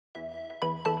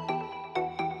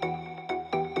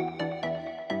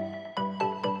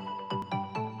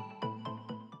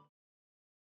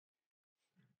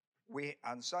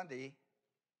On Sunday,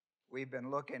 we've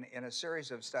been looking in a series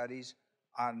of studies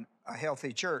on a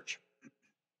healthy church.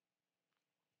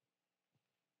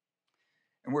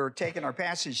 And we're taking our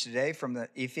passage today from the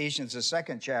Ephesians, the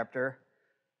second chapter,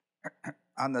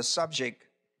 on the subject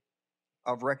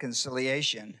of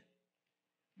reconciliation,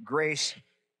 grace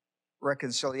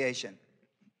reconciliation.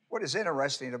 What is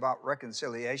interesting about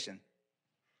reconciliation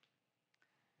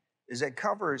is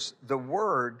the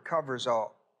word covers a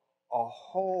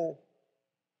whole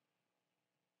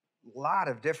lot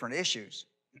of different issues.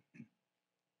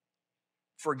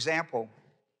 For example,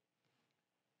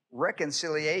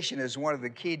 reconciliation is one of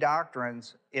the key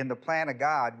doctrines in the plan of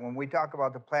God. When we talk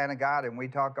about the plan of God and we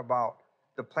talk about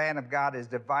the plan of God is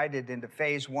divided into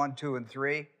phase 1, 2, and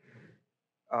 3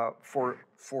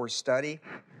 for study.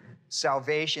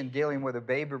 Salvation, dealing with a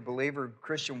baby believer,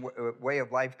 Christian way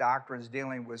of life doctrines,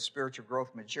 dealing with spiritual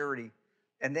growth, maturity,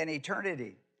 and then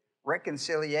eternity.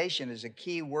 Reconciliation is a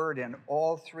key word in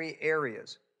all three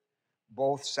areas.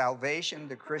 Both salvation,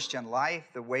 the Christian life,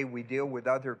 the way we deal with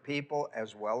other people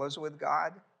as well as with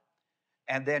God,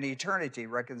 and then eternity,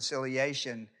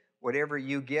 reconciliation. Whatever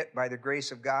you get by the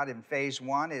grace of God in phase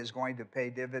 1 is going to pay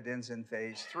dividends in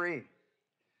phase 3,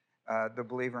 the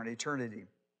believer in eternity.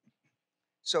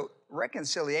 So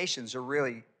reconciliations are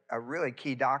really a really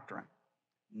key doctrine,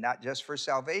 not just for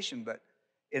salvation, but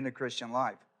in the Christian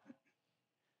life.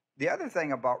 The other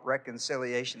thing about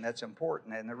reconciliation that's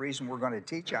important, and the reason we're going to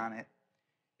teach on it,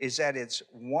 is that it's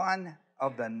one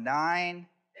of the 9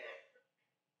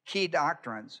 key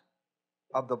doctrines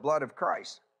of the blood of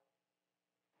Christ.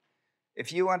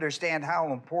 If you understand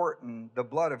how important the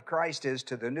blood of Christ is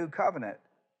to the new covenant,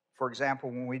 for example,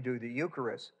 when we do the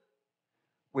Eucharist,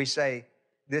 we say,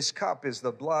 this cup is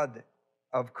the blood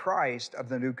of Christ of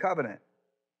the new covenant.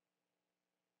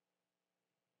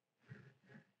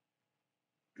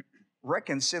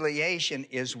 Reconciliation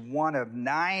is one of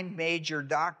 9 major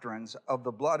doctrines of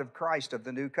the blood of Christ of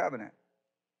the new covenant.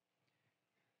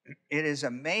 It is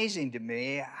amazing to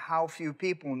me how few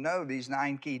people know these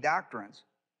 9 key doctrines.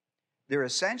 They're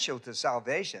essential to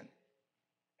salvation,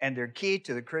 and they're key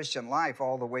to the Christian life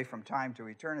all the way from time to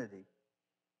eternity.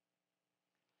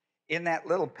 In that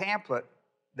little pamphlet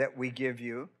that we give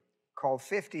you, called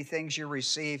 50 Things You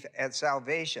Receive at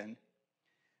Salvation,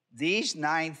 these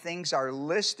 9 things are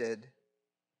listed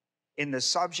in the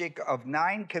subject of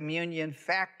 9 communion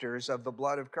factors of the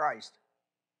blood of Christ.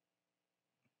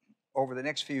 Over the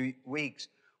next few weeks,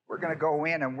 we're going to go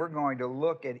in and we're going to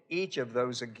look at each of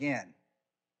those again.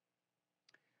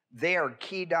 They are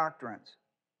key doctrines.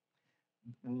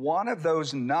 One of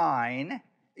those 9,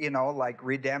 like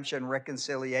redemption,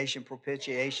 reconciliation,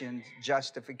 propitiation,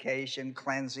 justification,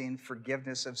 cleansing,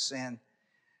 forgiveness of sin,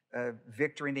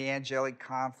 victory in the angelic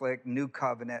conflict, new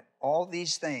covenant, all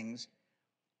these things,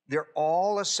 they're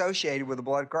all associated with the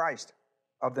blood of Christ,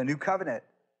 of the new covenant.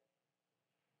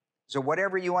 So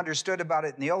whatever you understood about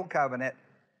it in the old covenant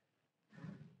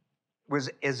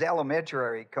is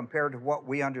elementary compared to what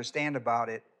we understand about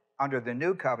it under the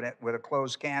new covenant with a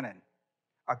closed canon,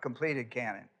 a completed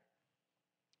canon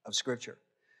of Scripture.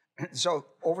 So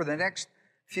over the next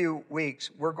few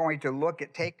weeks, we're going to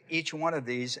take each one of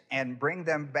these and bring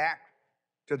them back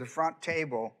to the front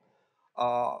table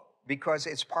because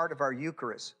it's part of our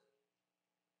Eucharist.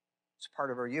 It's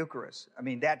part of our Eucharist. I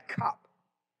mean, that cup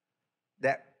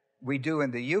that we do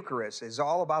in the Eucharist is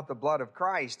all about the blood of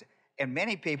Christ, and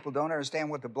many people don't understand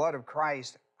what the blood of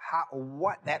Christ,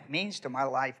 what that means to my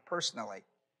life personally.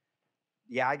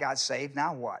 Yeah, I got saved,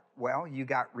 now what? Well, you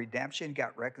got redemption,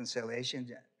 got reconciliation,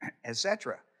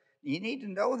 etc. You need to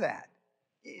know that.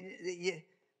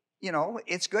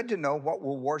 It's good to know what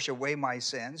will wash away my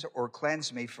sins or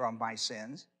cleanse me from my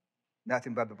sins.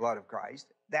 Nothing but the blood of Christ.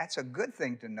 That's a good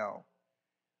thing to know.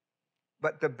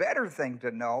 But the better thing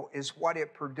to know is what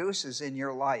it produces in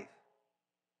your life.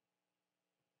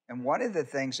 And one of the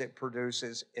things it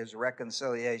produces is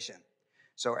reconciliation.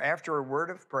 So after a word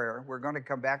of prayer, we're going to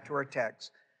come back to our text,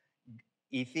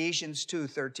 Ephesians 2,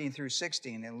 13 through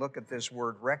 16, and look at this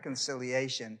word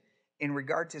reconciliation in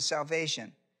regard to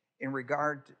salvation,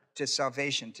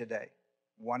 today.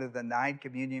 One of the 9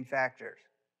 communion factors.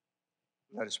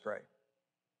 Let us pray.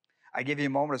 I give you a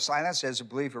moment of silence as a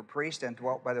believer priest and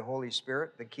dwelt by the Holy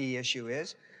Spirit. The key issue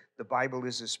is the Bible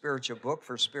is a spiritual book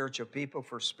for spiritual people,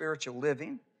 for spiritual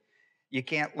living. You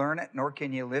can't learn it, nor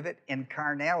can you live it in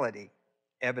carnality.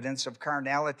 Evidence of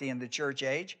carnality in the church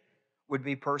age would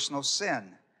be personal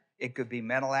sin. It could be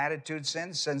mental attitude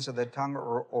sins, sins of the tongue,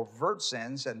 or overt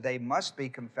sins, and they must be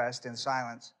confessed in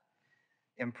silence,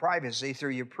 in privacy,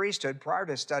 through your priesthood prior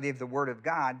to study of the Word of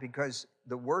God, because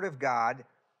the Word of God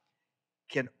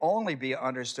can only be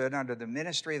understood under the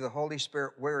ministry of the Holy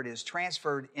Spirit, where it is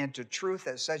transferred into truth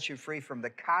that sets you free from the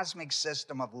cosmic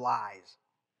system of lies.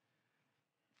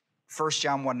 1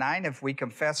 John 1:9, if we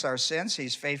confess our sins,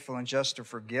 he's faithful and just to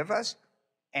forgive us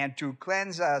and to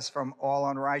cleanse us from all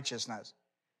unrighteousness.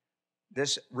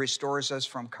 This restores us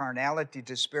from carnality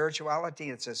to spirituality.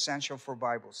 It's essential for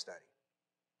Bible study.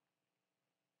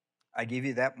 I give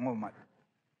you that moment.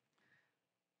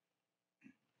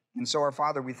 And so, our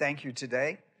Father, we thank you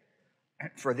today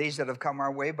for these that have come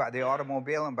our way by the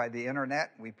automobile and by the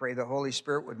internet. We pray the Holy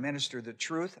Spirit would minister the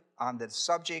truth on the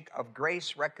subject of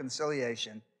grace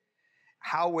reconciliation,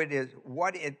 how it is,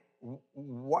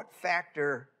 what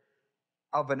factor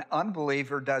of an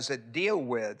unbeliever does it deal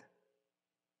with,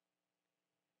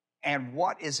 and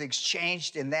what is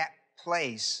exchanged in that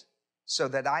place so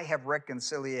that I have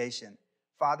reconciliation.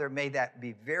 Father, may that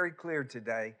be very clear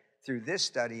today through this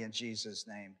study in Jesus'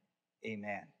 name.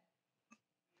 Amen.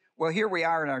 Well, here we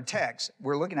are in our text.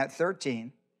 We're looking at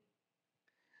 13.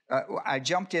 I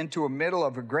jumped into a middle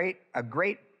of a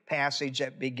great passage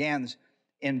that begins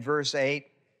in verse 8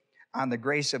 on the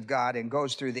grace of God and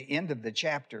goes through the end of the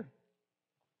chapter.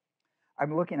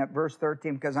 I'm looking at verse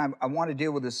 13 because I want to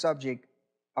deal with the subject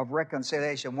of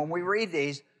reconciliation. When we read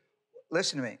these,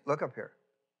 listen to me. Look up here.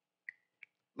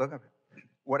 Look up here.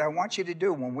 What I want you to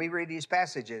do when we read these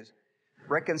passages,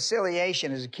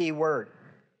 reconciliation is a key word.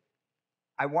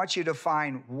 I want you to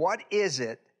find what is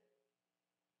it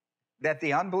that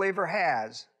the unbeliever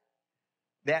has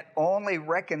that only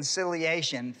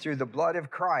reconciliation through the blood of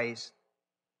Christ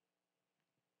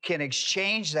can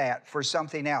exchange that for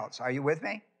something else. Are you with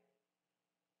me?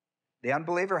 The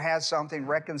unbeliever has something.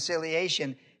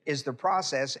 Reconciliation is the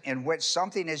process in which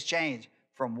something is changed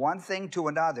from one thing to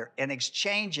another. An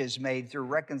exchange is made through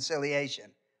reconciliation.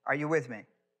 Are you with me?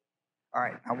 All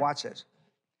right, now watch this.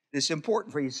 This is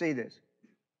important for you to see this.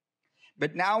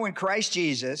 But now in Christ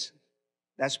Jesus,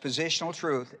 that's positional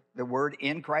truth. The word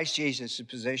in Christ Jesus is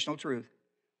positional truth.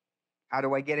 How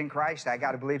do I get in Christ? I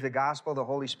got to believe the gospel. The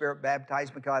Holy Spirit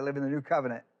baptized me because I live in the new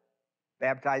covenant.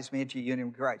 Baptized me into union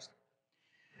with Christ.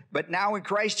 But now in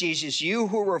Christ Jesus, you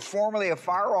who were formerly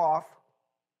afar off,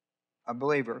 a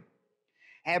believer,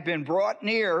 have been brought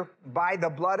near by the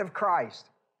blood of Christ.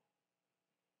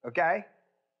 Okay?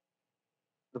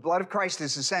 The blood of Christ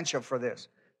is essential for this.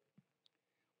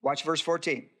 Watch verse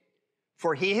 14.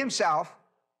 For he himself,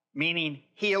 meaning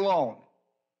he alone.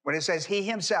 When it says he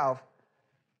himself,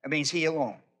 it means he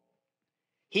alone.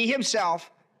 He himself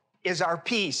is our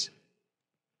peace,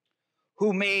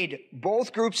 who made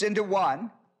both groups into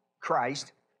one,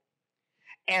 Christ,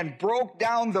 and broke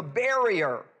down the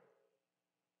barrier.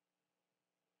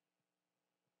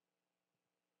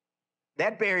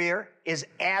 That barrier is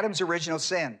Adam's original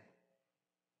sin.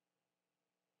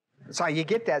 That's how you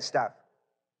get that stuff.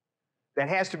 That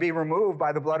has to be removed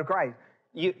by the blood of Christ.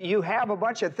 You have a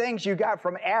bunch of things you got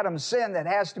from Adam's sin that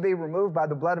has to be removed by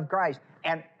the blood of Christ,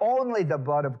 and only the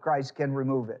blood of Christ can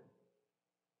remove it.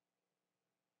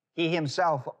 He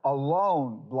himself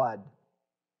alone, blood.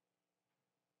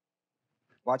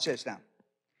 Watch this now.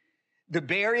 The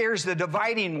barrier is the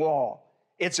dividing wall.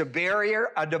 It's a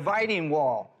barrier, a dividing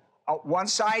wall. On one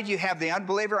side you have the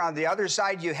unbeliever, on the other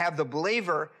side you have the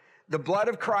believer. The blood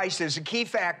of Christ is a key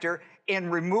factor in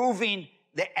removing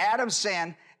the Adam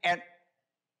sin and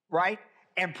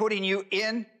putting you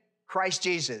in Christ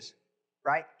Jesus,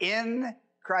 right? In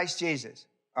Christ Jesus.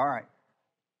 All right.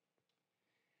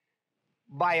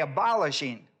 By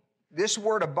abolishing, this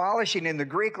word abolishing in the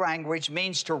Greek language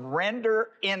means to render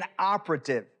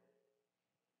inoperative.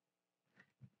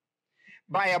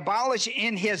 By abolishing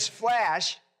in his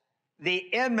flesh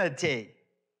the enmity,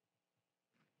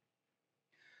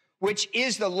 which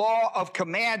is the law of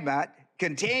commandment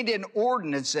contained in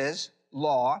ordinances,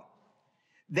 law,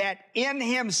 that in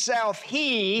himself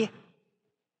he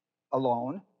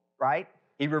alone, right?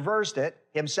 He reversed it.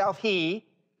 Himself he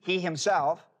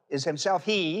himself is himself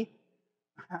he,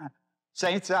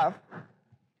 same stuff.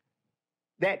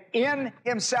 That in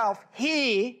himself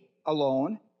he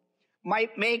alone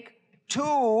might make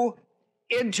two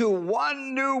into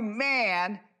one new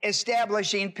man,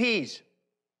 establishing peace.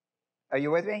 Are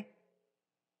you with me?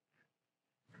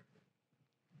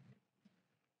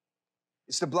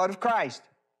 It's the blood of Christ,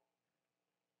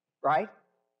 right?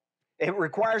 It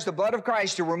requires the blood of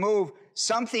Christ to remove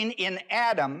something in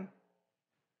Adam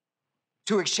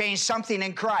to exchange something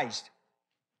in Christ.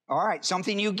 All right,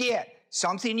 something you get,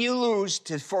 something you lose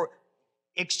for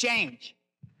exchange.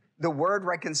 The word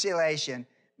reconciliation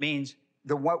means,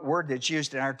 the word that's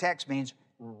used in our text means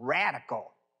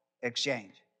radical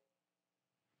exchange.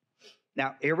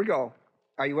 Now, here we go.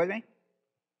 Are you with me?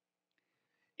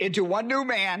 into one new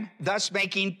man, thus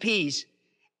making peace,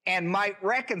 and might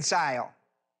reconcile.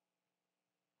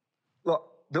 Look,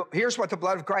 here's what the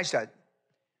blood of Christ does.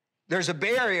 There's a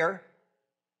barrier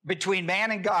between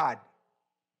man and God,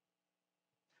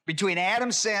 between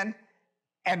Adam's sin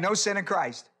and no sin in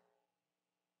Christ.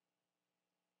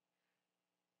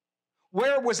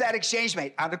 Where was that exchange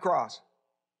made? On the cross.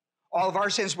 All of our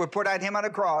sins were put on him on the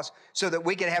cross so that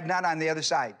we could have none on the other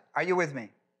side. Are you with me?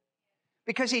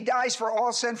 Because he dies for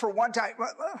all sin for one time.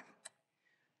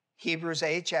 Hebrews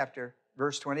 8 chapter,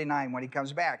 verse 29, when he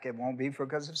comes back, it won't be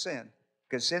because of sin,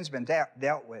 because sin's been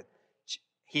dealt with.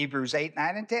 Hebrews 8,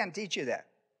 9, and 10 teach you that.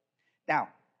 Now,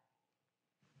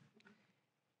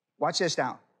 watch this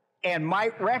now. And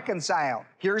might reconcile.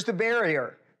 Here's the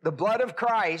barrier. The blood of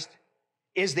Christ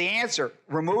is the answer.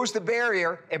 Removes the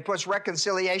barrier and puts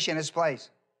reconciliation in its place.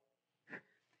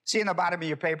 See in the bottom of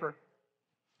your paper?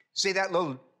 See that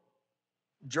little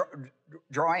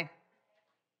drawing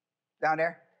down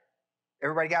there?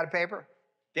 Everybody got a paper?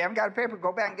 If you haven't got a paper,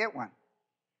 go back and get one.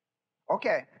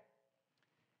 Okay.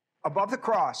 Above the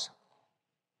cross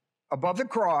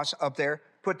up there,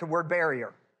 put the word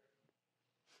barrier.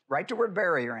 Write the word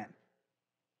barrier in.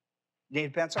 Need a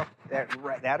pencil?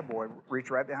 That boy, reach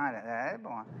right behind it. That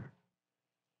boy.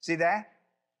 See that?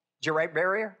 Did you write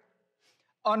barrier?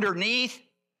 Underneath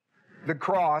the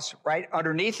cross, right?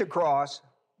 Underneath the cross,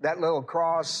 that little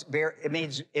cross, it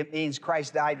means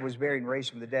Christ died, was buried, and raised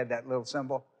from the dead, that little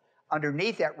symbol.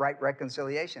 Underneath that, write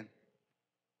reconciliation.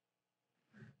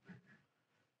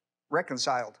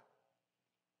 Reconciled.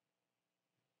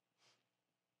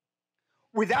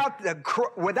 Without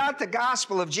the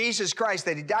gospel of Jesus Christ,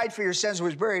 that he died for your sins,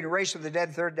 was buried, and raised from the dead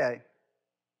the third day,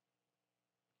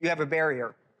 you have a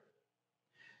barrier.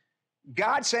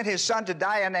 God sent his son to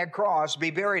die on that cross,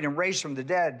 be buried, and raised from the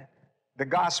dead, the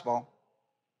gospel,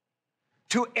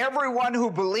 to everyone who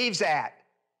believes that.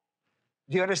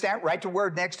 Do you understand? Write the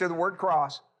word next to the word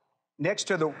cross. Next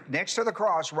to the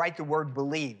cross, write the word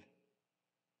believe.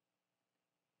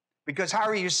 Because how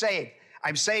are you saved?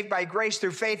 I'm saved by grace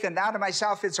through faith, and not of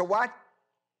myself. It's a what?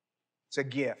 It's a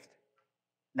gift,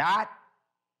 not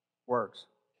works.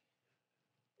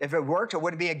 If it worked, it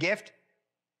wouldn't be a gift.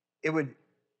 It would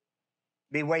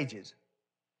be wages.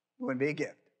 It wouldn't be a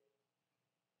gift.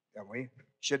 And we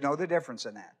should know the difference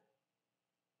in that.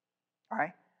 All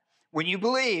right? When you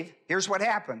believe, here's what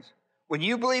happens. When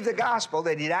you believe the gospel,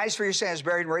 that he dies for your sins,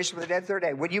 buried, and raised from the dead the third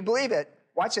day, when you believe it,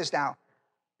 watch this now,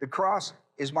 the cross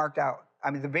is marked out.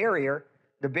 I mean, the barrier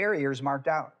is marked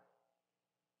out.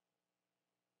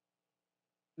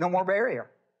 No more barrier.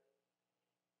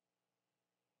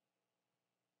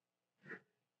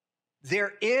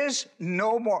 There is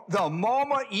no more. The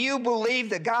moment you believe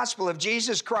the gospel of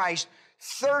Jesus Christ,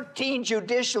 13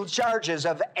 judicial charges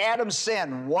of Adam's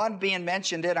sin, one being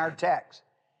mentioned in our text,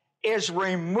 is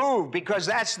removed, because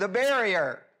that's the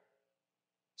barrier.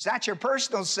 It's not your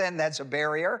personal sin that's a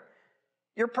barrier.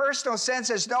 Your personal sin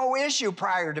is no issue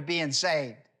prior to being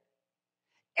saved.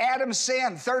 Adam's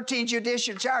sin, 13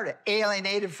 judicial charges,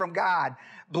 alienated from God,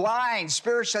 blind,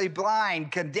 spiritually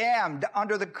blind, condemned,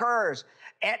 under the curse,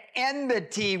 at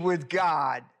enmity with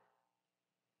God.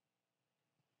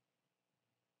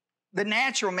 The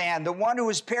natural man, the one who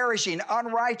is perishing,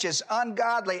 unrighteous,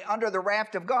 ungodly, under the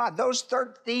wrath of God. Those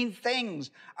 13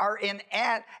 things are in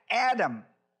Adam.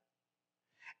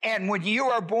 And when you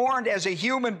are born as a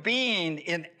human being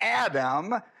in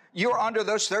Adam, you're under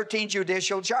those 13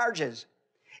 judicial charges.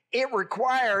 It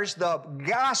requires the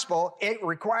gospel. It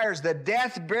requires the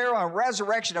death, burial, and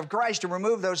resurrection of Christ to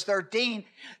remove those 13.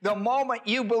 The moment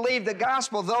you believe the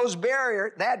gospel, those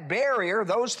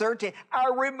 13,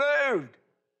 are removed.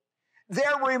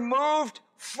 They're removed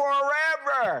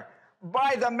forever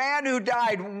by the man who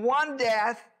died one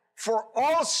death for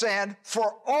all sin,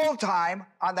 for all time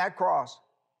on that cross.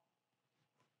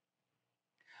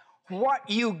 What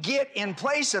you get in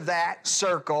place of that,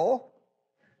 circle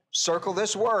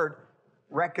this word,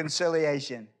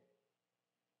 reconciliation.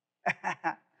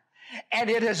 And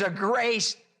it is a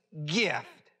grace gift.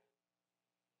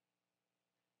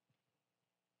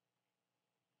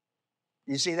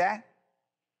 You see that?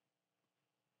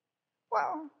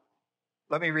 Well,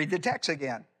 let me read the text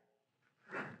again.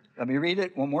 Let me read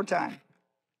it one more time.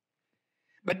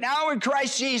 But now in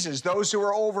Christ Jesus, those who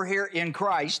are over here in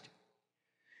Christ,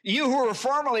 you who were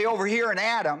formerly over here in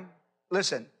Adam,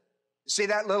 listen, see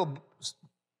that little,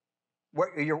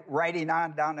 what you're writing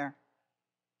on down there?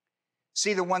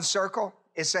 See the one circle?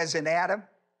 It says in Adam.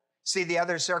 See the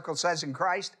other circle says in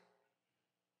Christ?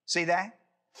 See that?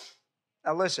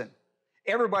 Now listen,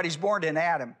 everybody's born in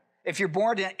Adam. If you're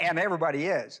born in, and everybody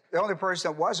is, the only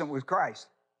person that wasn't was Christ.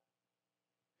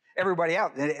 Everybody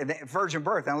else, virgin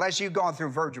birth, unless you've gone through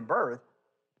virgin birth,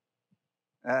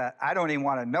 I don't even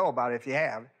want to know about it if you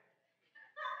have.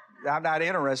 I'm not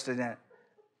interested in it.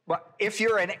 But if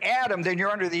you're an Adam, then you're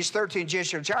under these 13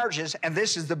 judicial charges, and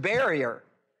this is the barrier.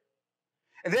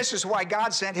 And this is why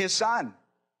God sent his son,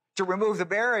 to remove the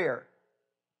barrier.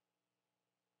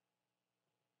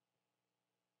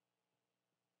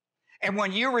 And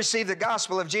when you receive the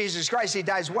gospel of Jesus Christ, he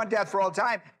dies one death for all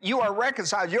time, you are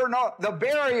reconciled. The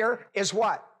barrier is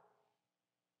what?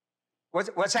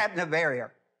 What's happened to the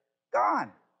barrier?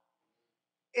 Gone.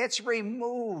 It's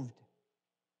removed.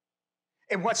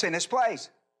 And what's in its place?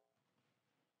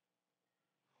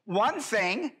 One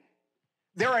thing,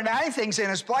 there are 9 things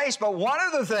in its place, but one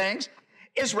of the things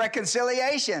is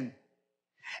reconciliation.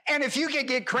 And if you could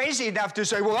get crazy enough to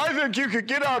say, well, I think you could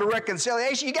get out of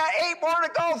reconciliation, you got 8 more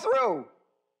to go through.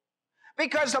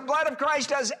 Because the blood of Christ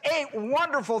does 8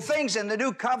 wonderful things in the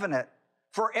new covenant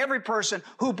for every person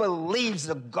who believes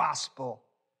the gospel.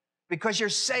 Because you're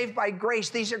saved by grace.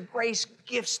 These are grace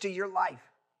gifts to your life.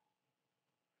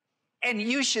 And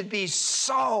you should be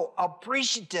so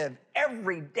appreciative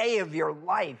every day of your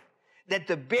life that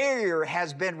the barrier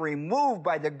has been removed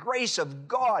by the grace of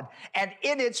God, and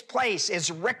in its place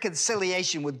is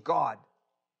reconciliation with God.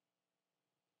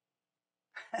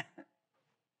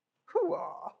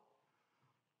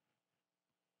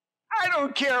 I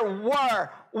don't care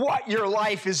what your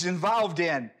life is involved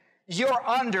in.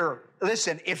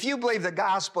 Listen, if you believe the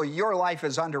gospel, your life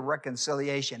is under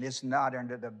reconciliation. It's not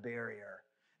under the barrier.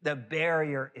 The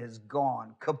barrier is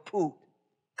gone, kaput,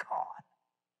 gone.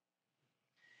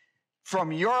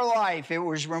 From your life, it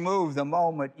was removed the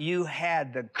moment you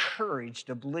had the courage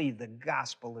to believe the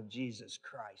gospel of Jesus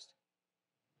Christ.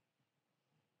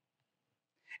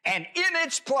 And in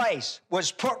its place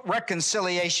was put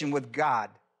reconciliation with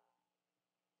God.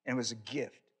 And it was a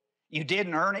gift. You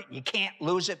didn't earn it. You can't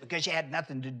lose it because you had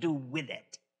nothing to do with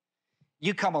it.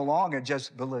 You come along and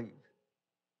just believe.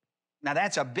 Now,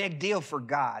 that's a big deal for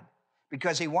God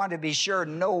because he wanted to be sure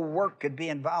no work could be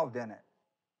involved in it,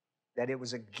 that it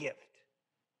was a gift.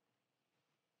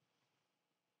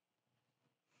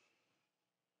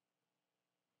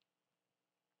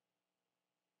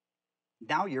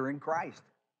 Now you're in Christ.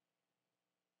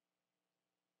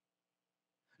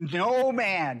 No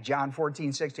man, John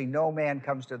 14:16, no man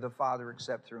comes to the Father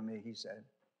except through me, he said.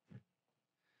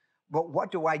 But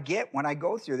what do I get when I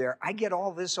go through there? I get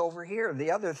all this over here. The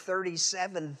other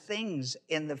 37 things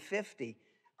in the 50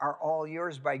 are all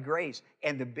yours by grace,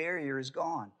 and the barrier is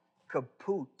gone.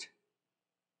 Kaput. It's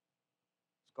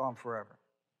gone forever.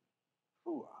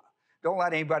 Don't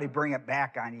let anybody bring it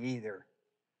back on you either.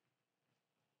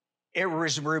 It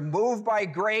was removed by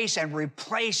grace and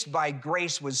replaced by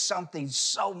grace with something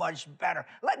so much better.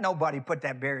 Let nobody put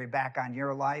that barrier back on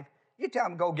your life. You tell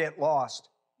them, go get lost.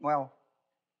 Well,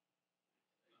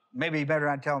 maybe you better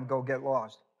not tell them, go get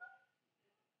lost.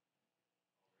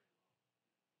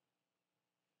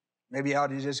 Maybe you ought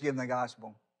to just give them the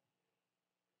gospel.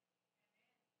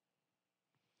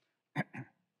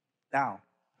 Now,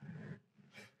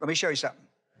 let me show you something.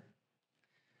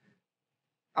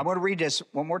 I'm going to read this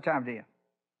one more time to you.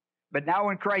 But now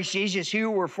in Christ Jesus, you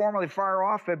who were formerly far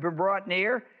off have been brought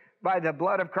near by the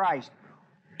blood of Christ.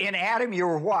 In Adam, you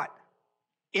were what?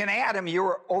 In Adam, you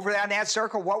were over there in that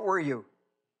circle. What were you?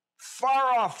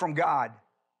 Far off from God.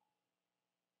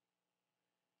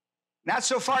 Not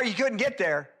so far you couldn't get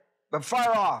there, but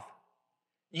far off.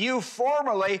 You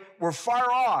formerly were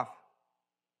far off.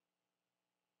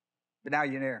 But now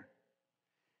you're near.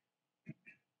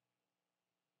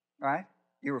 Right?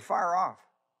 You were far off.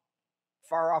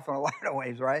 Far off in a lot of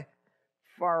ways, right?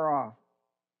 Far off.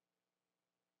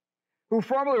 Who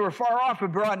formerly were far off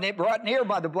and brought near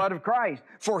by the blood of Christ.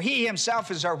 For he himself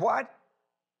is our what?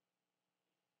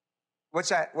 What's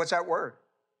that word?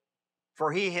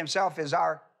 For he himself is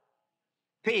our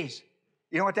peace.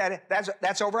 You know what that is?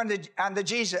 That's over on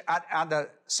the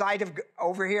side of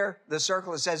over here, the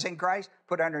circle that says in Christ,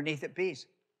 put underneath it peace.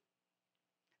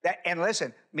 And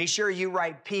listen, be sure you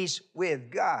write peace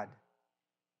with God.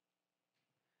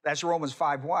 That's Romans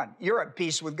 5:1. You're at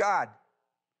peace with God.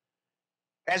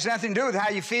 Has nothing to do with how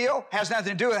you feel. Has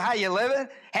nothing to do with how you live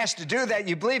it. Has to do that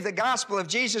you believe the gospel of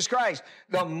Jesus Christ.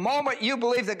 The moment you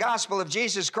believe the gospel of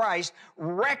Jesus Christ,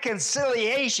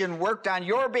 reconciliation worked on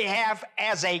your behalf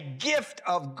as a gift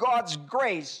of God's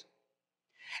grace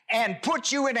and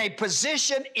put you in a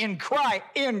position in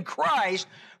Christ,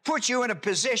 put you in a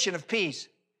position of peace.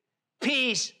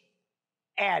 Peace,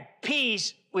 at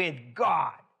peace with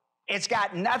God. It's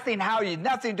got nothing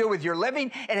to do with your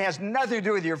living. It has nothing to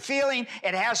do with your feeling.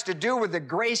 It has to do with the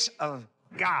grace of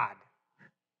God.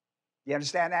 You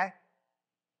understand that?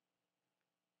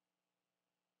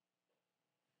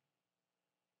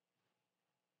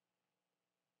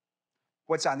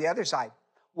 What's on the other side?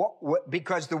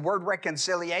 Because the word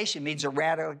reconciliation means a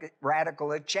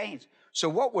radical exchange. So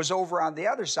what was over on the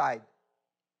other side?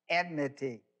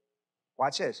 Enmity.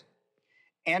 Watch this.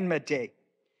 Enmity.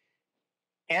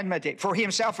 Enmity. For he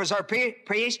himself is our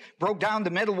peace, broke down the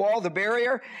middle wall, the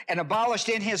barrier, and abolished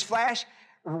in his flesh,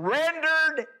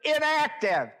 rendered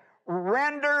inactive,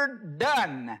 rendered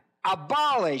done.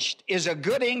 Abolished is a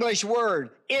good English word.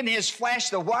 In his flesh,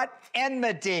 the what?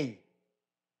 Enmity.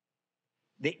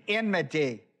 The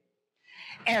enmity.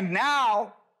 And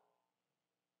now,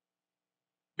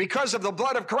 because of the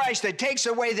blood of Christ that takes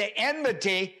away the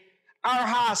enmity, our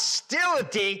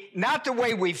hostility, not the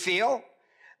way we feel,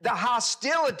 the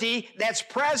hostility that's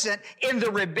present in the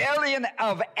rebellion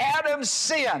of Adam's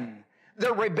sin.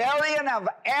 The rebellion of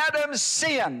Adam's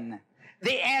sin.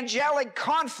 The angelic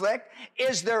conflict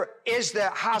is the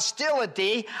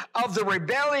hostility of the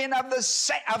rebellion of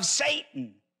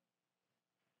Satan.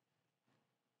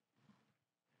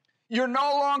 You're no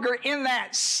longer in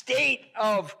that state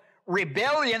of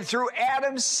rebellion through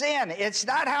Adam's sin. It's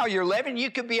not how you're living.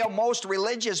 You could be a most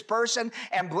religious person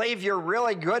and believe you're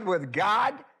really good with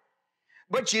God,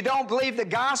 but you don't believe the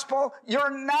gospel.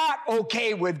 You're not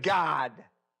okay with God.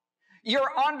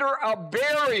 You're under a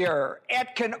barrier. It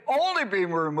can only be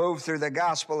removed through the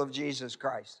gospel of Jesus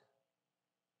Christ.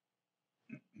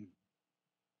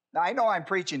 Now, I know I'm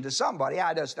preaching to somebody.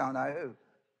 I just don't know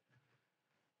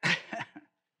who.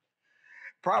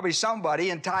 Probably somebody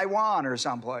in Taiwan or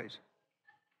someplace.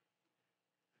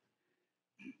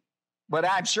 But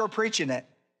I'm sure preaching it.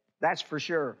 That's for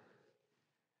sure.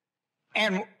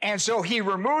 And so he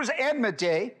removes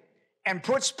enmity and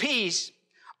puts peace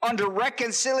under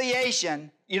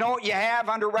reconciliation. You know what you have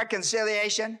under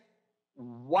reconciliation?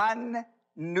 One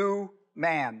new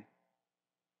man.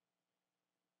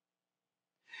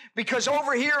 Because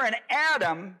over here in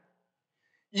Adam,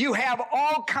 you have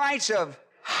all kinds of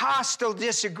hostile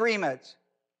disagreements.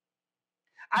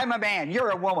 I'm a man,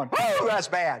 you're a woman. Oh, that's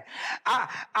bad.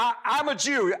 I'm a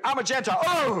Jew, I'm a Gentile.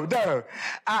 Oh, no.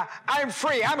 I'm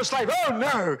free, I'm a slave. Oh,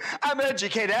 no. I'm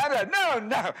educated.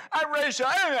 No. I'm racial.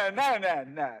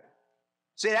 No.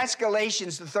 See, that's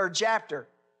Galatians, the 3rd chapter.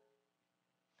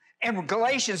 And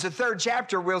Galatians, the 3rd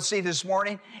chapter, we'll see this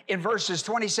morning in verses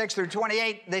 26 through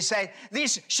 28, they say,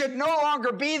 these should no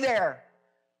longer be there.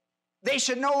 They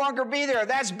should no longer be there.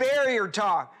 That's barrier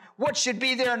talk. What should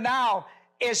be there now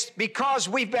is because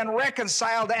we've been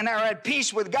reconciled and are at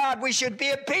peace with God, we should be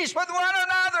at peace with one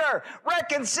another.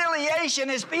 Reconciliation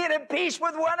is being at peace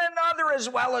with one another as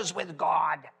well as with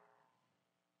God.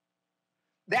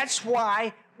 That's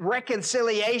why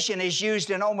reconciliation is used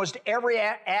in almost every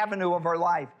avenue of our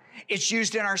life. It's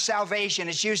used in our salvation.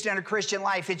 It's used in our Christian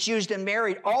life. It's used in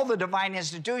marriage, all the divine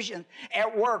institutions.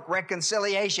 At work,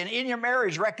 reconciliation. In your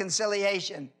marriage,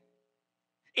 reconciliation.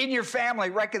 In your family,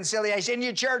 reconciliation. In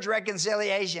your church,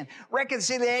 reconciliation.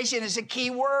 Reconciliation is a key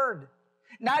word.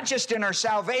 Not just in our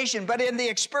salvation, but in the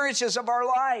experiences of our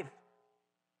life.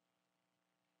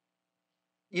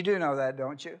 You do know that,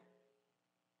 don't you?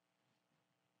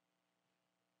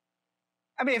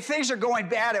 I mean, if things are going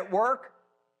bad at work,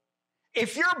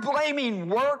 if you're blaming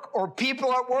work or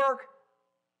people at work,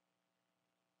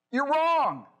 you're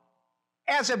wrong.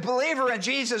 As a believer in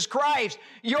Jesus Christ,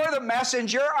 you're the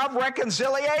messenger of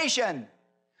reconciliation.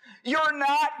 You're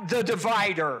not the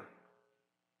divider.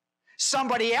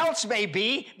 Somebody else may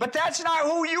be, but that's not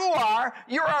who you are.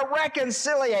 You're a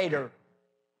reconciliator.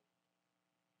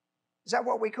 Is that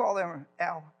what we call them,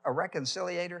 Al? A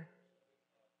reconciliator?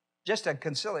 Just a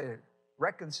conciliator.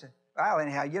 Well,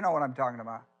 anyhow, you know what I'm talking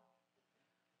about.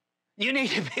 You need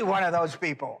to be one of those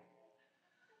people.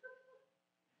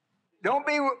 Don't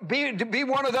be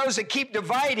one of those that keep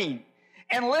dividing.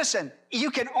 And listen,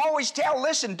 you can always tell,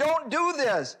 listen, don't do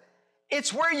this.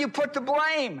 It's where you put the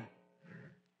blame.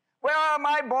 Well,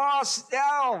 my boss,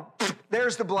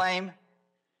 there's the blame.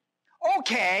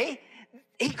 Okay,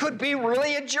 he could be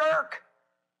really a jerk.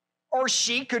 Or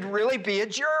she could really be a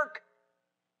jerk.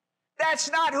 That's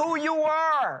not who you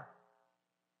are.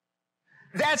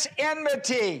 That's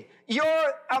enmity.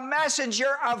 You're a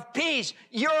messenger of peace.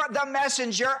 You're the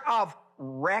messenger of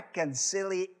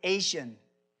reconciliation.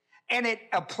 And it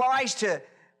applies to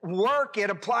work, it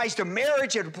applies to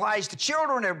marriage, it applies to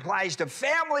children, it applies to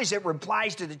families, it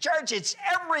applies to the church. It's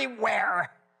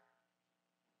everywhere.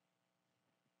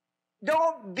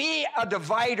 Don't be a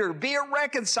divider, be a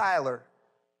reconciler.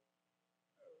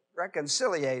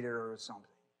 Reconciliator or something.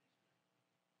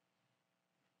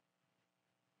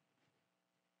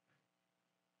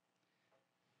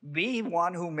 Be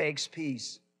one who makes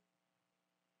peace.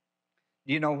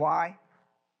 Do you know why?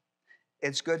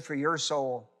 It's good for your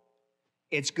soul.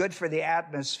 It's good for the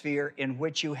atmosphere in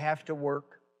which you have to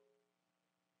work.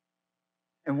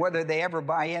 And whether they ever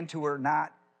buy into it or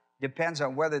not depends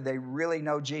on whether they really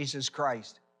know Jesus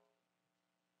Christ.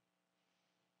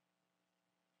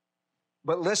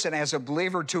 But listen, as a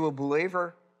believer to a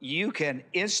believer, you can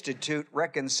institute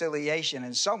reconciliation.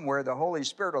 And somewhere the Holy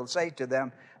Spirit will say to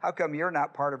them, how come you're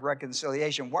not part of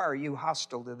reconciliation? Why are you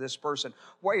hostile to this person?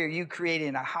 Why are you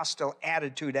creating a hostile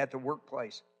attitude at the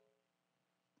workplace?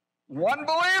 One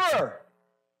believer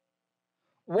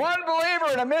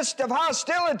in the midst of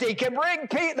hostility can bring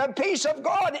the peace of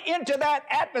God into that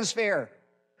atmosphere.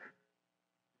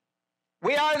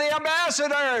 We are the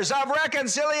ambassadors of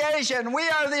reconciliation. We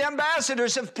are the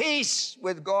ambassadors of peace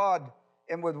with God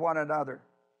and with one another.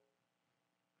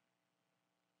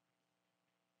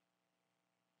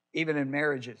 Even in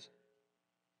marriages.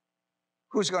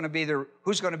 Who's going to be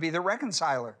the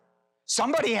reconciler?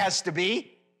 Somebody has to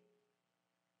be.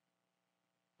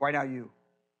 Why not you?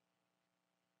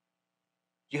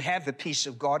 You have the peace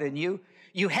of God in you.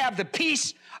 You have the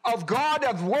peace of God,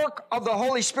 of work of the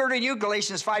Holy Spirit in you.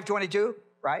 Galatians 5:22,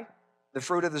 right? The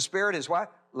fruit of the Spirit is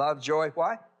what? Love, joy,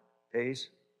 what? Peace.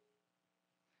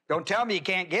 Don't tell me you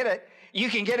can't get it. You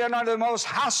can get it under the most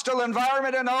hostile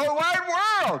environment in the whole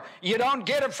wide world. You don't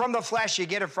get it from the flesh. You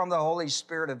get it from the Holy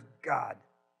Spirit of God.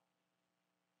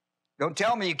 Don't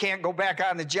tell me you can't go back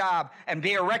on the job and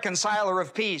be a reconciler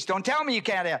of peace. Don't tell me you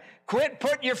can't. Quit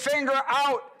putting your finger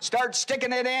out. Start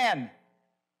sticking it in.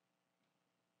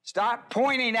 Stop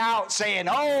pointing out, saying,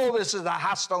 oh, this is a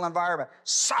hostile environment.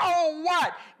 So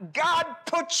what? God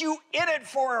put you in it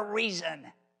for a reason.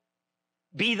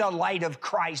 Be the light of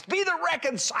Christ. Be the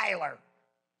reconciler.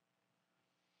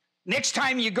 Next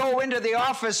time you go into the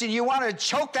office and you want to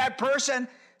choke that person,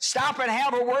 stop and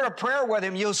have a word of prayer with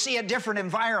him. You'll see a different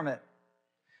environment.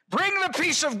 Bring the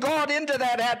peace of God into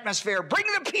that atmosphere. Bring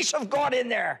the peace of God in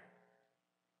there.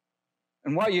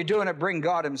 And while you're doing it, bring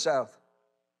God himself,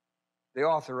 the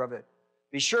author of it.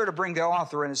 Be sure to bring the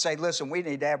author in and say, listen, we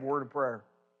need to have a word of prayer.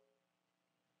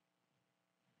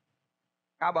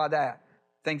 How about that?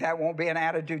 Think that won't be an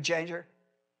attitude changer?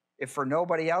 If for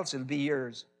nobody else, it'll be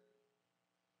yours.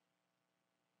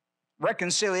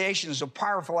 Reconciliation is a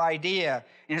powerful idea,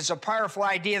 and it's a powerful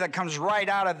idea that comes right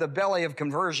out of the belly of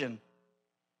conversion.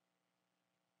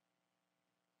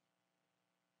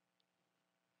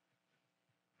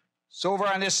 So over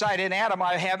on this side in Adam,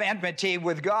 I have enmity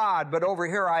with God, but over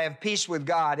here I have peace with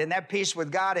God. And that peace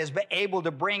with God is able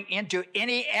to bring into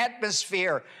any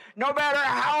atmosphere, no matter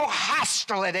how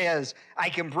hostile it is, I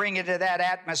can bring into that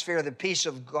atmosphere the peace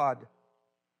of God.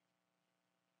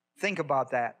 Think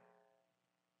about that.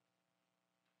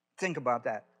 Think about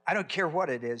that. I don't care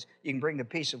what it is, you can bring the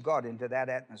peace of God into that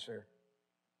atmosphere.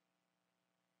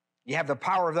 You have the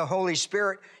power of the Holy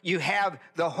Spirit. You have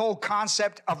the whole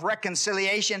concept of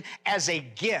reconciliation as a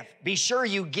gift. Be sure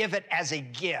you give it as a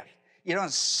gift. You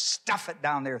don't stuff it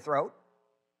down their throat.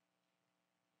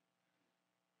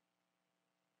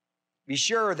 Be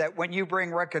sure that when you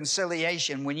bring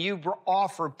reconciliation, when you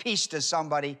offer peace to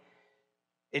somebody,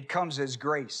 it comes as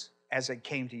grace as it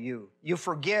came to you. You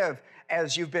forgive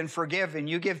as you've been forgiven.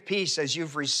 You give peace as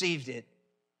you've received it.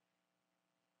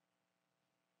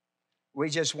 We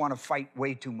just want to fight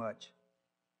way too much.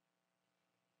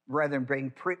 Rather than bring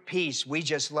peace, we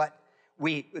just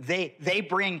they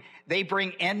bring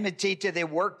enmity to the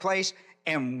workplace,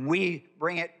 and we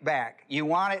bring it back. You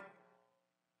want it?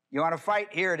 You want to fight?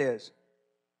 Here it is.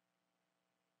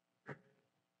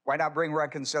 Why not bring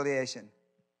reconciliation?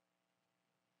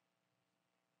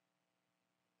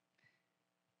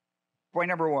 Point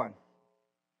number one.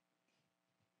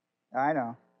 I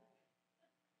know.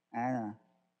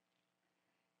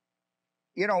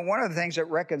 You know, one of the things that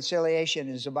reconciliation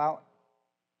is about,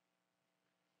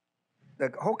 the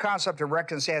whole concept of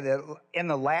reconciliation in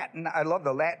the Latin, I love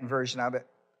the Latin version of it.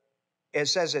 It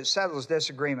says it settles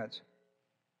disagreements.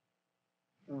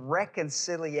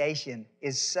 Reconciliation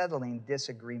is settling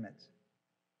disagreements.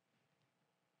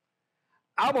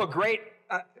 I'm a great,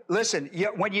 listen,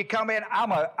 when you come in,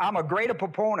 I'm a great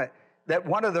proponent that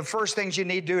one of the first things you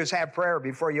need to do is have prayer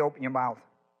before you open your mouth.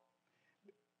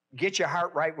 Get your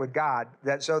heart right with God,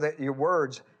 so that your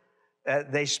words,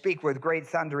 they speak with great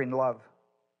thundering love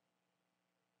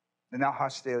and not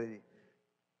hostility.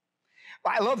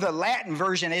 But I love the Latin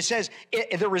version. It says,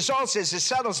 the result is it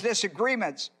settles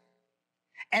disagreements.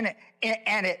 And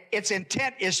its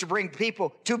intent is to bring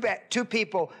two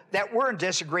people that were in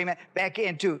disagreement back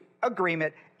into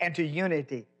agreement and to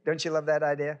unity. Don't you love that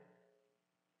idea?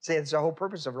 See, it's the whole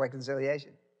purpose of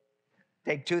reconciliation.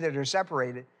 Take two that are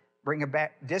separated, bring them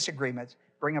back, disagreements,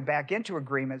 bring them back into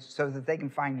agreements so that they can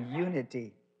find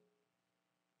unity.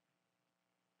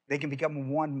 They can become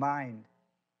one mind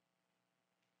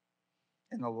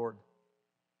in the Lord.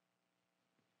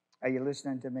 Are you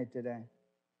listening to me today?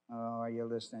 Oh, are you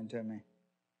listening to me?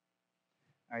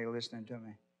 Are you listening to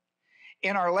me?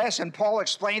 In our lesson, Paul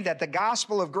explained that the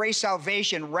gospel of grace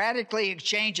salvation radically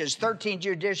exchanges 13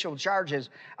 judicial charges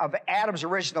of Adam's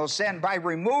original sin by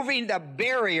removing the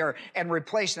barrier and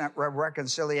replacing it with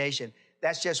reconciliation.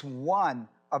 That's just one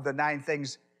of the 9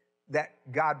 things that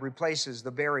God replaces the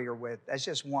barrier with. That's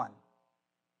just one.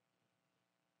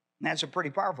 And that's a pretty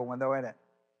powerful one, though, isn't it?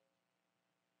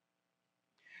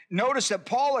 Notice that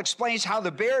Paul explains how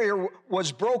the barrier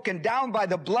was broken down by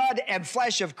the blood and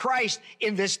flesh of Christ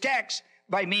in this text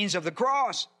by means of the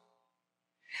cross.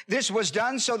 This was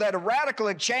done so that a radical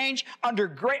exchange under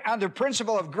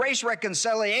principle of grace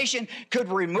reconciliation could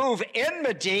remove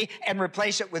enmity and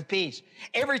replace it with peace.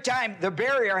 Every time the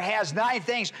barrier has 9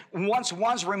 things, once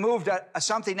one's removed,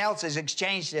 something else is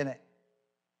exchanged in it.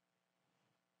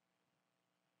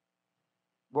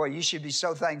 Boy, you should be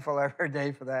so thankful every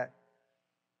day for that.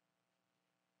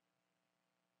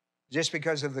 Just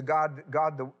because of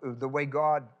the way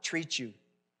God treats you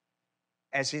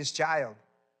as his child,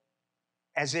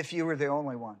 as if you were the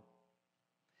only one.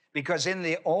 Because in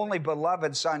the only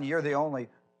beloved Son, you're the only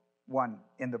one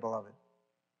in the beloved.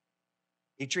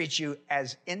 He treats you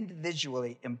as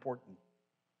individually important.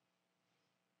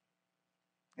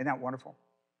 Isn't that wonderful?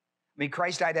 I mean,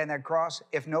 Christ died on that cross.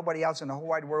 If nobody else in the whole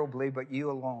wide world believed but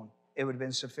you alone, it would have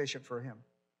been sufficient for him.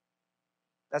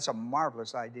 That's a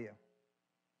marvelous idea.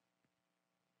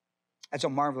 That's a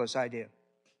marvelous idea.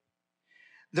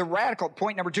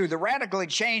 Point number 2, the radical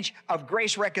exchange of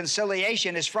grace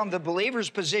reconciliation is from the believer's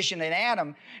position in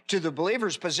Adam to the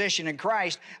believer's position in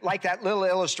Christ, like that little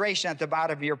illustration at the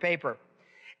bottom of your paper.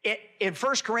 In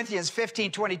 1 Corinthians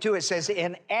 15:22, it says,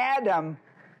 in Adam,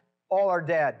 all are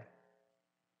dead.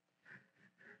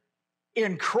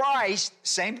 In Christ,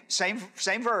 same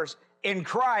verse, in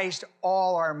Christ,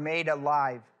 all are made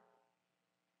alive.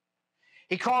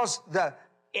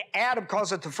 Adam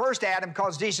calls it the first Adam,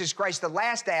 calls Jesus Christ the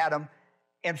last Adam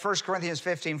in 1 Corinthians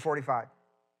 15:45.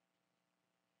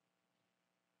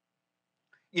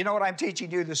 You know what I'm teaching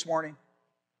you this morning?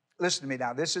 Listen to me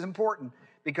now. This is important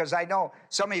because I know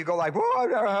some of you go like,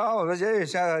 whoa,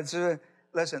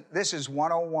 listen, this is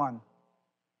 101.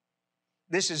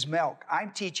 This is milk.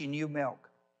 I'm teaching you milk.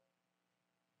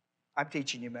 I'm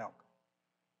teaching you milk.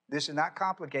 This is not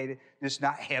complicated. This is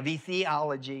not heavy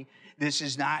theology. This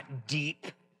is not deep.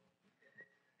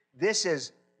 This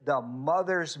is the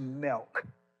mother's milk.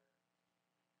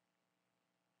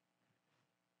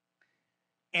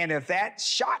 And if that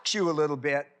shocks you a little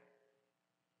bit,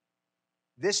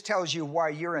 this tells you why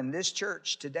you're in this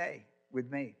church today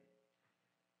with me.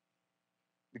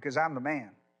 Because I'm the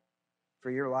man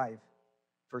for your life,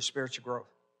 for spiritual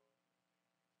growth.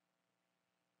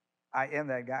 I am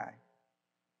that guy.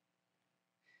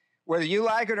 Whether you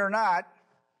like it or not,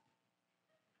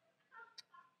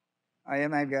 I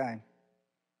am that guy.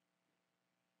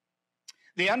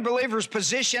 The unbeliever's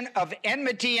position of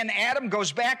enmity in Adam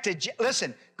goes back to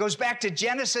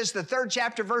Genesis, the 3rd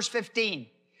chapter, verse 15,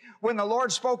 when the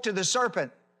Lord spoke to the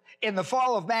serpent in the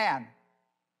fall of man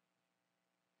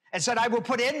and said, I will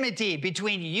put enmity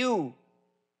between you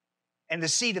and the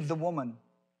seed of the woman,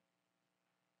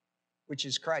 which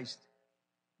is Christ.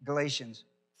 Galatians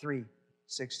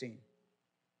 3:16.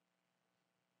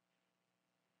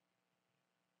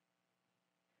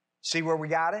 See where we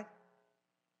got it?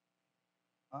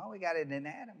 Oh, we got it in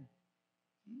Adam.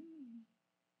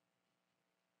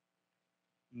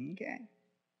 Okay.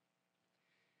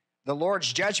 The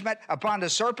Lord's judgment upon the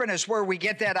serpent is where we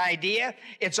get that idea.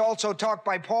 It's also talked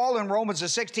by Paul in Romans, the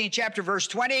 16th chapter, verse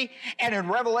 20, and in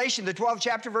Revelation, the 12th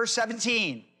chapter, verse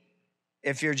 17,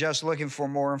 if you're just looking for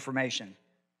more information.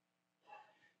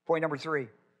 Point number 3.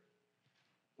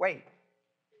 Wait.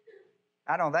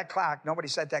 I don't know, that clock, nobody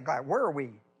set that clock. Where are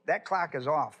we? That clock is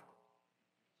off.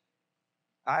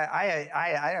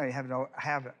 I don't even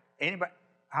have anybody.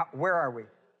 Where are we?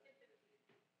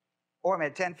 Oh, I'm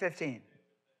at 10:15.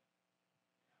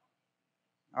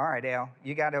 All right, Al,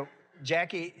 you got to,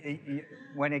 Jackie,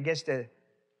 when it gets to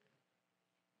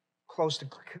close to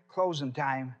closing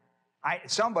time,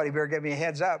 somebody better give me a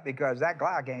heads up because that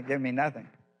clock ain't giving me nothing.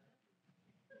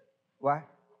 What?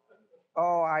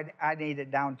 Oh, I need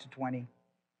it down to 20.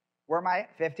 Where am I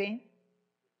at? 15?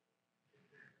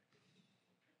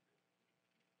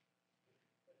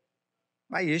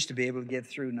 I used to be able to get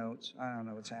through notes. I don't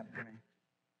know what's happened to me.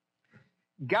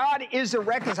 God is the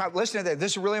reconciler. Listen to this.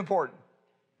 This is really important.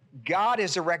 God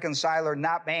is a reconciler,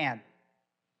 not man.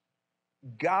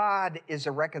 God is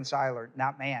a reconciler,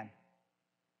 not man.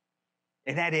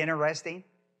 Isn't that interesting?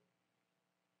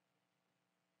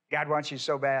 God wants you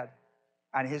so bad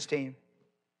on his team.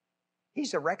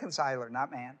 He's a reconciler,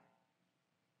 not man.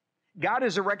 God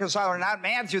is a reconciler, not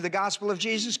man, through the gospel of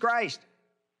Jesus Christ.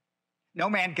 No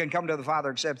man can come to the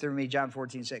Father except through me, John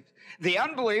 14:6.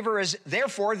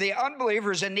 Therefore, the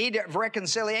unbeliever is in need of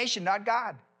reconciliation, not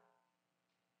God.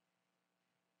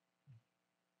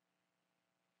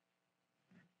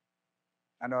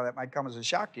 I know that might come as a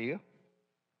shock to you.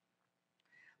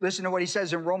 Listen to what he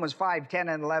says in Romans 5:10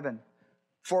 and 11.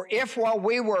 For if while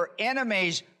we were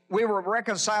enemies, we were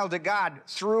reconciled to God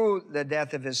through the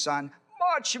death of his Son,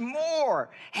 much more,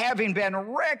 having been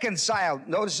reconciled.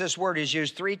 Notice this word is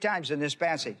used 3 times in this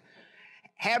passage.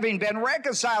 Having been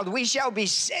reconciled, we shall be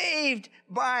saved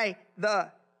by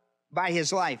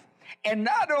his life. And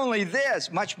not only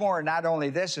this, much more, not only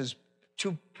this is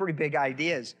 2 pretty big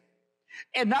ideas.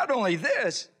 And not only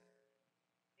this,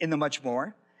 in the much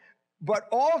more, but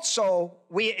also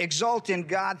we exult in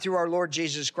God through our Lord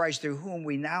Jesus Christ, through whom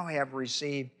we now have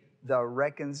received the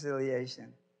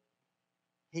reconciliation.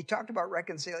 He talked about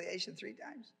reconciliation 3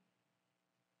 times.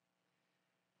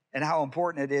 And how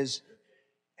important it is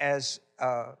as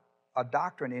a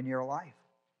doctrine in your life.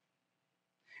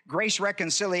 Grace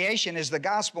reconciliation is the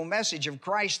gospel message of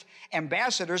Christ's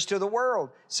ambassadors to the world.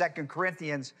 2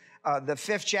 Corinthians, the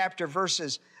 5th chapter,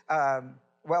 verses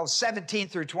 17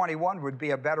 through 21 would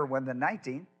be a better one than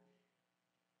 19.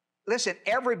 Listen,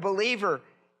 every believer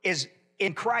is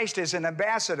in Christ is an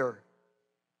ambassador,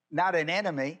 not an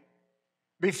enemy.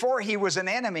 Before he was an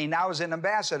enemy, now is an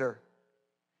ambassador.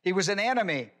 He was an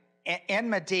enemy.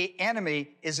 Enmity, enemy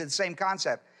is the same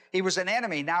concept. He was an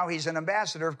enemy, now he's an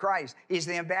ambassador of Christ. He's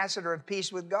the ambassador of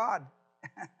peace with God.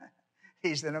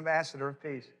 He's an ambassador of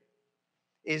peace.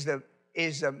 He's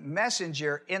the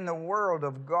messenger in the world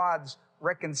of God's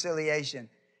reconciliation.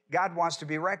 God wants to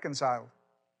be reconciled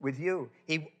with you.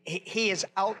 He is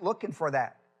out looking for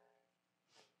that.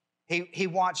 He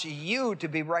wants you to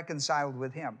be reconciled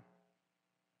with him.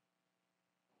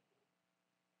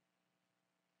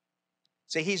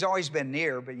 See, he's always been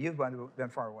near, but you've been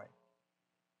far away.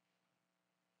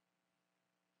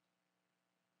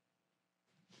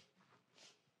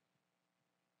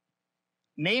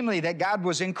 Namely, that God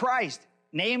was in Christ.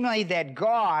 Namely, that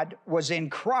God was in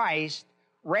Christ,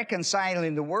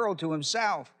 reconciling the world to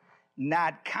himself,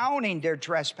 not counting their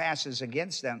trespasses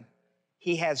against them.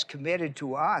 He has committed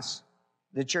to us,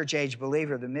 the church-age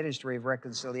believer, the ministry of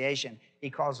reconciliation. He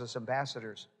calls us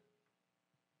ambassadors.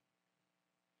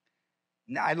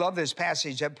 Now, I love this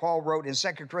passage that Paul wrote in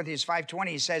 2 Corinthians 5:20.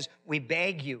 He says, we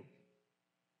beg you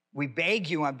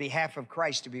on behalf of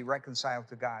Christ to be reconciled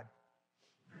to God.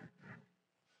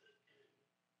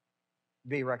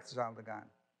 Be reconciled to God.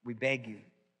 We beg you.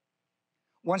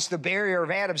 Once the barrier of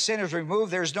Adam's sin is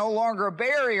removed, there's no longer a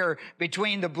barrier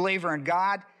between the believer and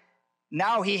God.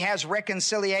 Now he has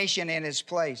reconciliation in his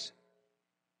place.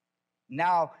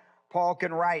 Now Paul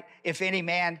can write, if any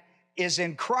man is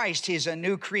in Christ, he's a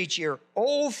new creature.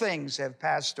 Old things have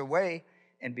passed away,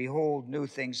 and behold, new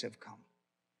things have come.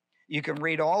 You can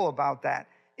read all about that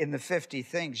in the 50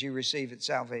 things you receive at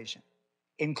salvation.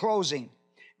 In closing,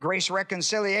 grace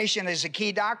reconciliation is a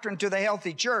key doctrine to the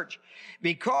healthy church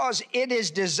because it is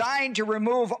designed to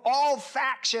remove all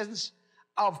factions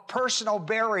of personal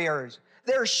barriers.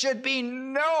 There should be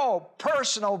no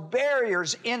personal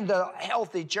barriers in the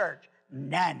healthy church.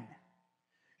 None.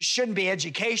 Shouldn't be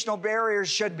educational barriers,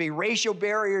 shouldn't be racial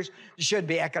barriers, shouldn't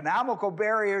be economical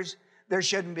barriers. There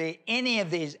shouldn't be any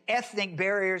of these ethnic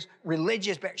barriers,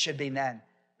 religious barriers, should be none.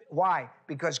 Why?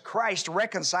 Because Christ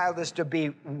reconciled us to be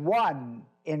one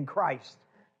in Christ.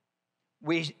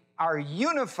 We are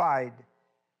unified,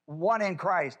 one in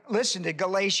Christ. Listen to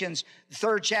Galatians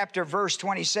 3rd chapter, verse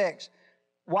 26.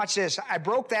 Watch this. I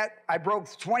broke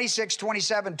 26,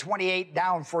 27, 28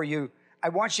 down for you. I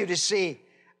want you to see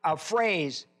a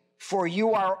phrase, for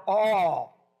you are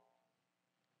all.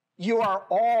 You are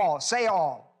all. Say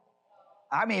all.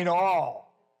 I mean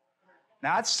all.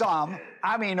 Not some.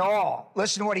 I mean all.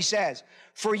 Listen to what he says.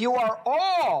 For you are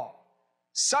all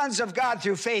sons of God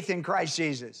through faith in Christ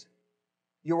Jesus.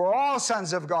 You are all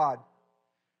sons of God.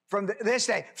 From this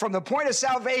day, from the point of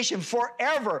salvation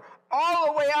forever, all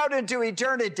the way out into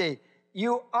eternity,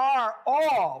 you are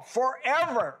all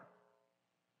forever.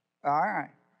 All right.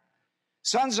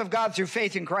 Sons of God through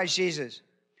faith in Christ Jesus.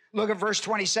 Look at verse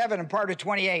 27 and part of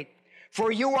 28.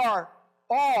 For you are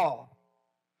all,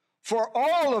 for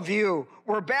all of you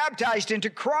were baptized into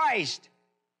Christ.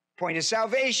 point of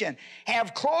salvation.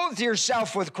 Have clothed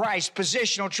yourself with Christ,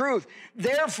 positional truth.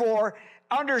 Therefore,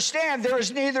 understand there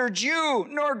is neither Jew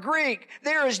nor Greek.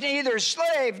 There is neither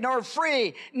slave nor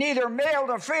free, neither male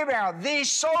nor female. These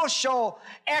social,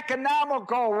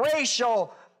 economical,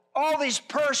 racial, all these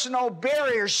personal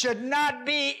barriers should not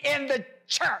be in the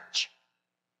church.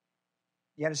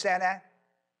 You understand that?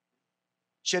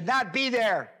 Should not be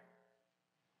there.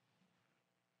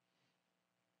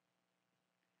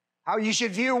 How you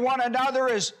should view one another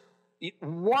as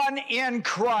one in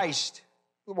Christ.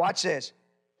 Watch this.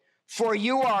 For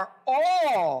you are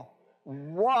all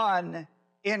one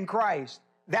in Christ.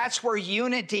 That's where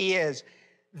unity is.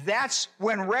 That's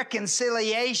when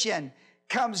reconciliation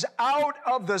comes out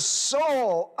of the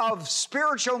soul of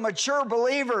spiritual mature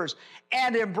believers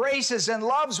and embraces and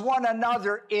loves one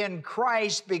another in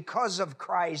Christ. Because of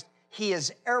Christ, He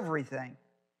is everything.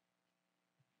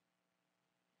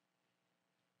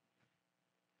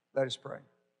 Let us pray.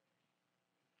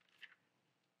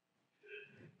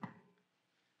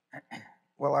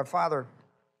 Well, our Father,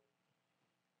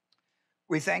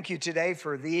 we thank you today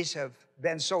for these have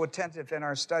been so attentive in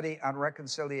our study on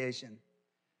reconciliation.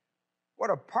 What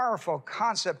a powerful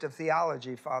concept of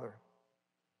theology, Father.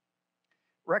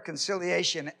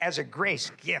 Reconciliation as a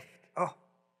grace gift. Oh,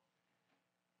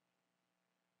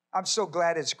 I'm so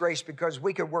glad it's grace, because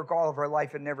we could work all of our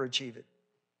life and never achieve it.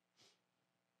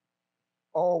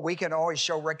 Oh, we can always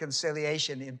show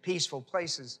reconciliation in peaceful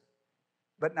places,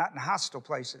 but not in hostile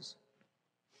places.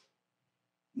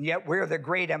 And yet we're the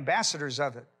great ambassadors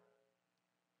of it.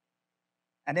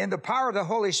 And in the power of the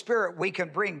Holy Spirit, we can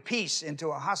bring peace into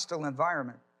a hostile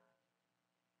environment.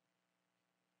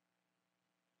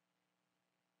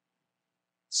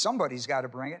 Somebody's got to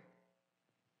bring it,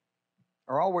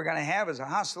 or all we're going to have is a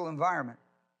hostile environment.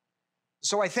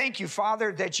 So I thank you,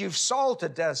 Father, that you've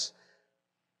salted us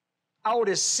out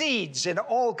as seeds in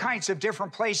all kinds of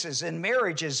different places, in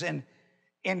marriages, and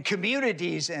in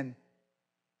communities, and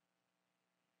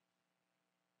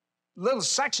little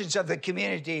sections of the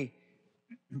community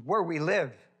where we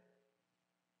live.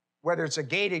 Whether it's a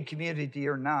gated community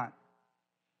or not,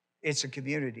 it's a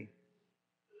community.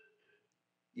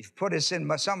 You've put us in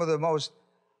some of the most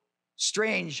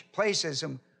strange places,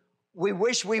 and we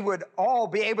wish we would all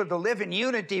be able to live in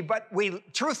unity, but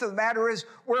truth of the matter is,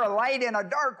 we're a light in a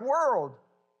dark world.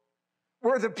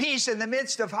 We're the peace in the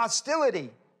midst of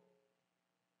hostility.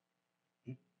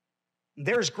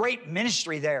 There's great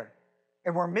ministry there,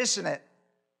 and we're missing it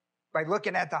by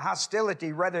looking at the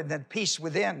hostility rather than peace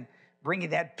within,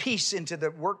 bringing that peace into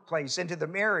the workplace, into the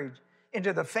marriage,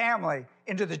 into the family,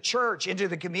 into the church, into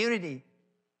the community.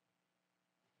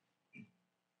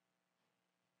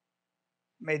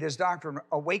 May this doctrine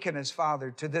awaken us,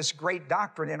 Father, to this great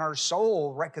doctrine in our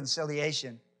soul,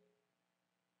 reconciliation.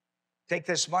 Take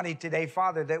this money today,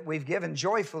 Father, that we've given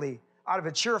joyfully, out of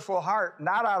a cheerful heart,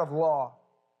 not out of law.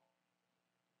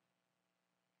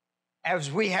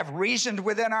 As we have reasoned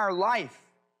within our life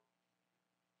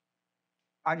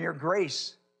on your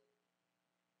grace,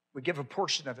 we give a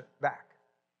portion of it back.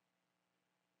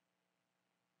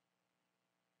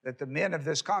 That the men of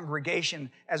this congregation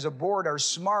as a board are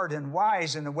smart and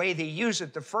wise in the way they use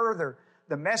it to further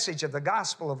the message of the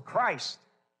gospel of Christ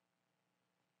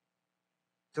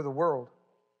to the world.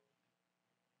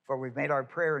 For we've made our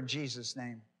prayer in Jesus'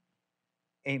 name.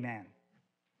 Amen.